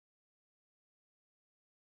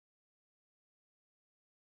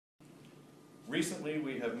Recently,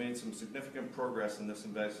 we have made some significant progress in this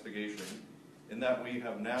investigation in that we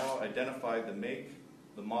have now identified the make,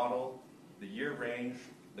 the model, the year range,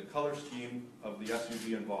 the color scheme of the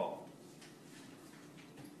SUV involved.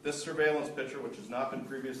 This surveillance picture, which has not been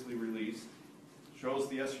previously released, shows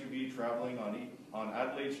the SUV traveling on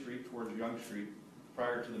Adelaide Street towards Yonge Street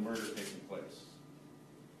prior to the murder taking place.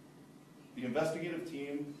 The investigative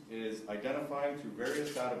team is identifying through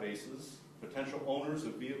various databases potential owners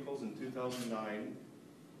of vehicles in 2009,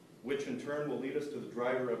 which in turn will lead us to the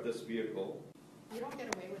driver of this vehicle. You don't get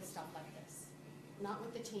away with stuff like this. Not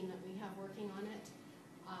with the team that we have working on it.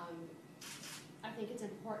 I think it's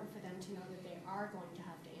important for them to know that they are going to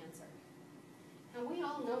have to answer. And we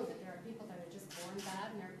all know that there are people that are just born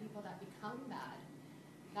bad and there are people that become bad.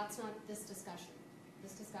 That's not this discussion.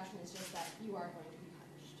 This discussion is just that you are going to be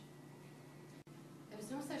punished. There's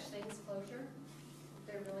no such thing as closure.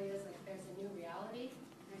 There really is. There's a new reality,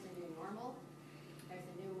 there's a new normal, there's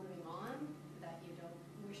a new moving on that you don't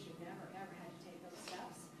wish you never ever had to take those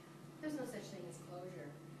steps. There's no such thing as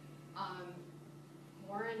closure.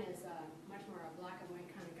 Warren is much more a black and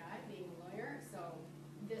white kind of guy, being a lawyer, so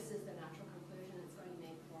this is the natural conclusion. It's going to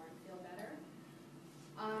make Warren feel better.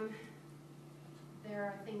 There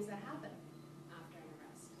are things that happen after an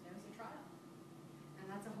arrest. There's a trial,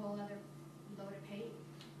 and that's a whole other load of pain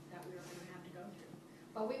that we're going to have to go through.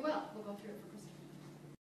 But we will. We'll go through it for Christine.